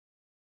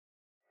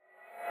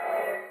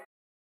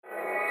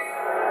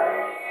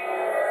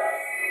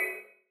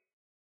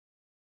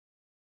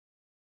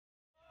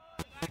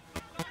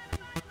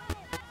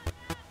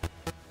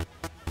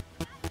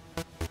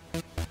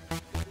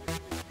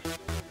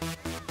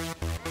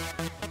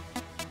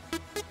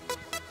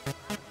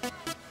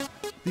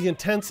The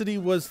intensity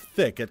was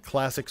thick at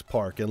Classics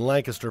Park in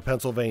Lancaster,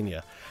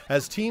 Pennsylvania,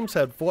 as teams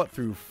had fought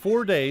through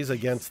 4 days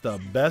against the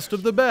best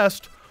of the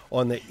best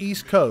on the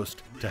East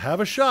Coast to have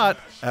a shot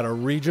at a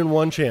Region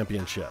 1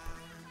 championship.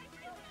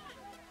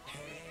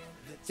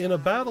 In a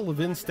battle of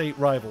in-state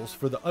rivals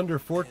for the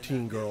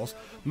under-14 girls,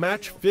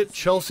 match-fit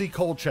Chelsea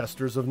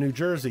Colchesters of New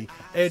Jersey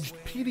edged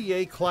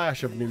PDA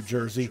Clash of New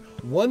Jersey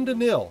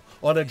 1-0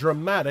 on a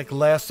dramatic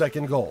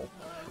last-second goal.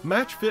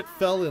 Match Fit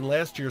fell in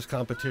last year's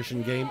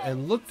competition game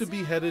and looked to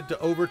be headed to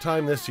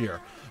overtime this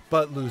year,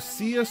 but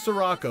Lucia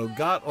Sirocco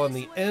got on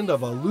the end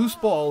of a loose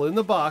ball in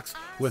the box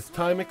with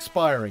time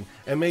expiring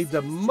and made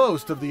the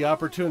most of the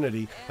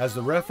opportunity as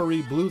the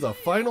referee blew the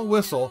final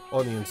whistle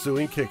on the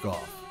ensuing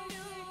kickoff.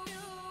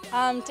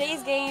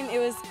 Today's game, it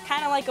was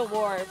kind of like a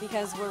war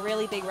because we're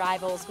really big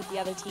rivals with the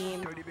other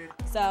team.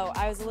 So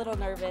I was a little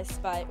nervous,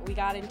 but we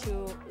got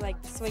into the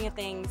swing of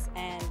things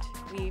and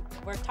we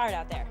worked hard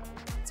out there.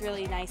 It's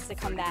really nice to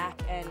come back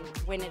and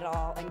win it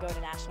all and go to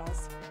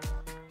nationals.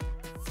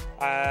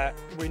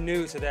 We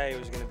knew today it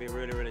was going to be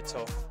really, really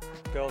tough.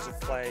 Girls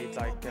have played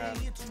 5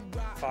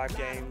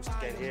 games to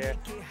get here,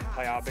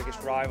 play our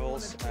biggest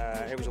rivals.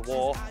 It was a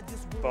war,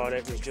 but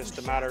it was just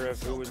a matter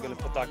of who was going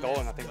to put that goal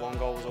in. I think one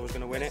goal was always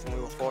going to win it, and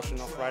we were fortunate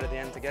enough right at the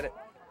end to get it.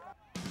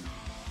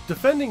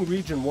 Defending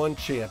Region 1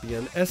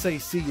 champion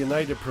SAC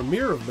United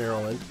Premier of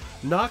Maryland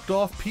knocked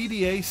off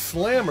PDA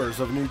Slammers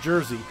of New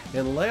Jersey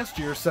in last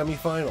year's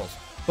semifinals.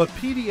 But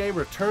PDA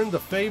returned the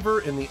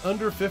favor in the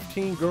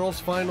under-15 girls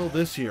final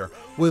this year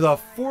with a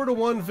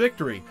 4-1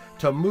 victory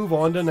to move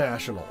on to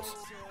nationals.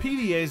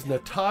 PDA's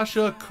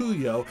Natasha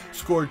Cuyo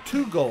scored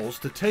 2 goals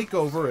to take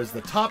over as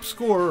the top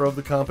scorer of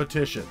the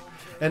competition.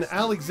 And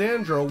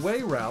Alexandra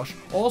Wayroush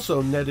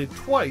also netted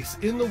twice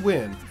in the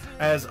win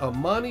as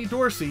Amani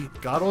Dorsey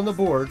got on the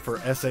board for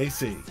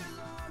SAC.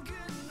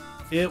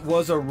 It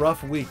was a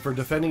rough week for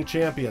defending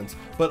champions,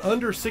 but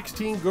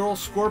under-16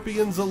 girls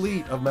Scorpions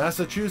Elite of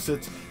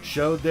Massachusetts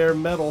showed their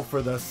mettle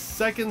for the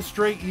 2nd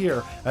straight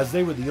year as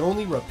they were the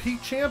only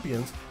repeat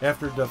champions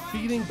after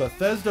defeating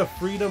Bethesda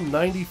Freedom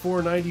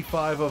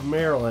 94-95 of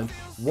Maryland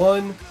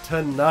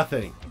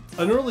 1-0.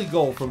 An early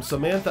goal from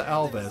Samantha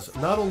Alves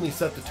not only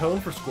set the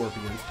tone for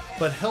Scorpions,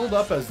 but held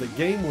up as the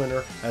game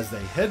winner as they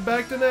head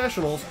back to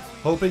nationals,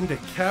 hoping to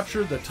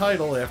capture the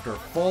title after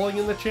falling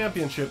in the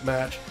championship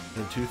match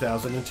in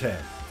 2010.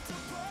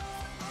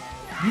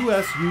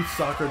 U.S. Youth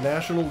Soccer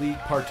National League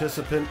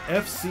participant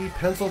FC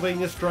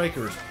Pennsylvania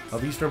Strikers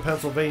of Eastern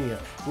Pennsylvania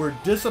were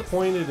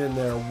disappointed in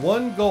their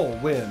 1-goal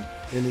win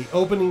in the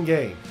opening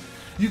game.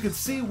 You could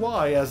see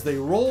why as they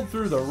rolled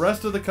through the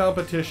rest of the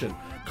competition,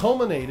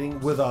 culminating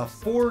with a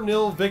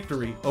 4-0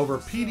 victory over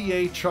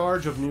PDA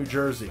Charge of New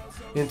Jersey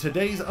in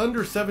today's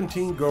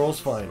under-17 girls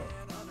final.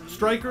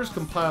 Strikers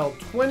compiled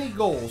 20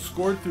 goals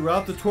scored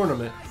throughout the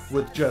tournament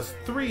with just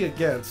 3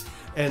 against,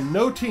 and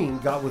no team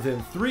got within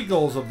 3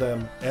 goals of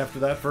them after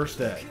that first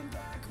day.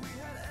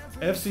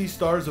 FC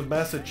Stars of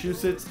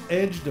Massachusetts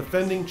edged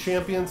defending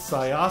champion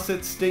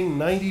Syosset Sting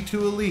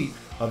 92 Elite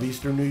of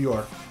Eastern New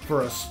York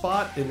for a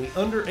spot in the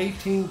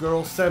under-18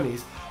 girls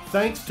semis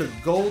thanks to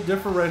goal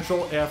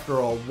differential after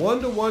a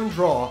 1-1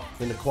 draw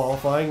in the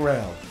qualifying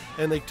round.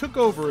 And they took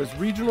over as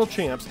regional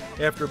champs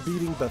after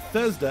beating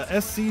Bethesda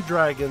SC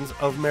Dragons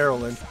of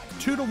Maryland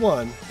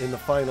 2-1 in the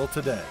final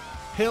today.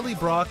 Haley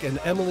Brock and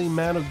Emily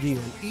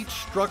Manogian each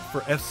struck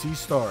for FC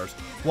Stars,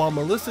 while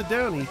Melissa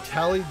Downey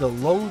tallied the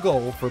lone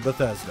goal for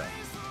Bethesda.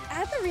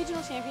 At the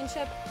regional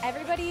championship,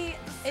 everybody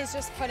is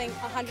just putting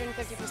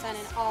 150%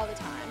 in all the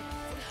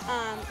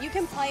time. You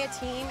can play a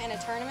team in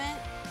a tournament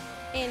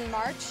in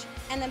March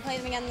and then play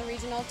them again in the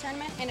regional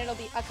tournament, and it'll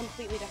be a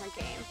completely different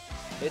game.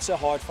 It's a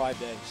hard 5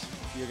 days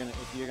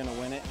if you're gonna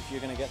win it, if you're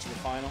gonna get to the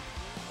final.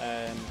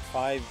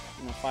 5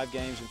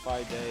 games in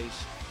 5 days.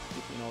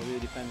 It really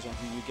depends on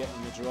who you get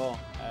in the draw.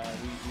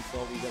 We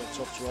thought we got a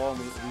tough draw and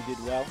we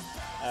did well.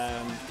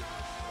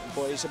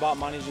 But it's about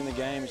managing the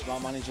game, it's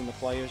about managing the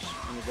players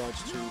in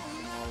regards to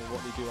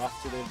what they do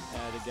after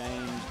the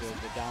games,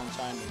 the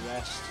downtime, the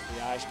rest,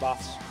 the ice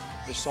baths.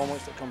 There's so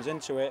much that comes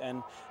into it,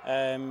 and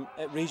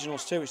at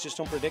regionals too, it's just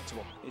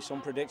unpredictable. It's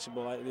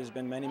unpredictable. There's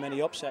been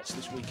many upsets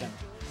this weekend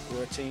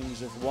where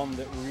teams have won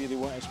that we really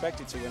weren't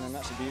expected to win, and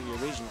that's the beauty of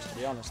regionals, to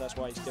be honest. That's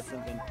why it's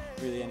different than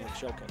really any other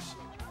showcase.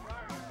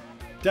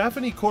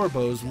 Daphne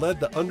Corbos led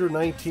the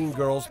under-19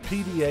 girls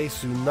PDA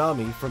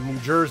Tsunami from New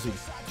Jersey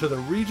to the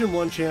Region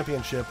 1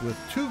 championship with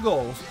 2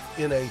 goals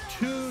in a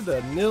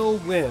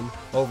 2-0 win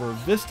over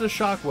Vista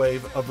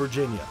Shockwave of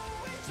Virginia.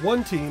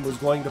 One team was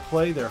going to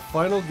play their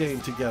final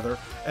game together,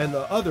 and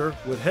the other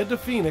would head to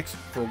Phoenix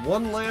for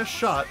one last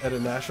shot at a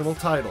national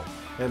title.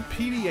 And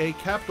PDA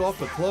capped off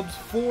the club's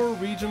 4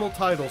 regional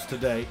titles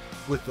today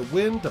with the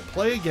win to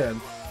play again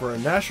for a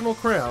national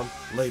crown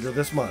later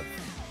this month.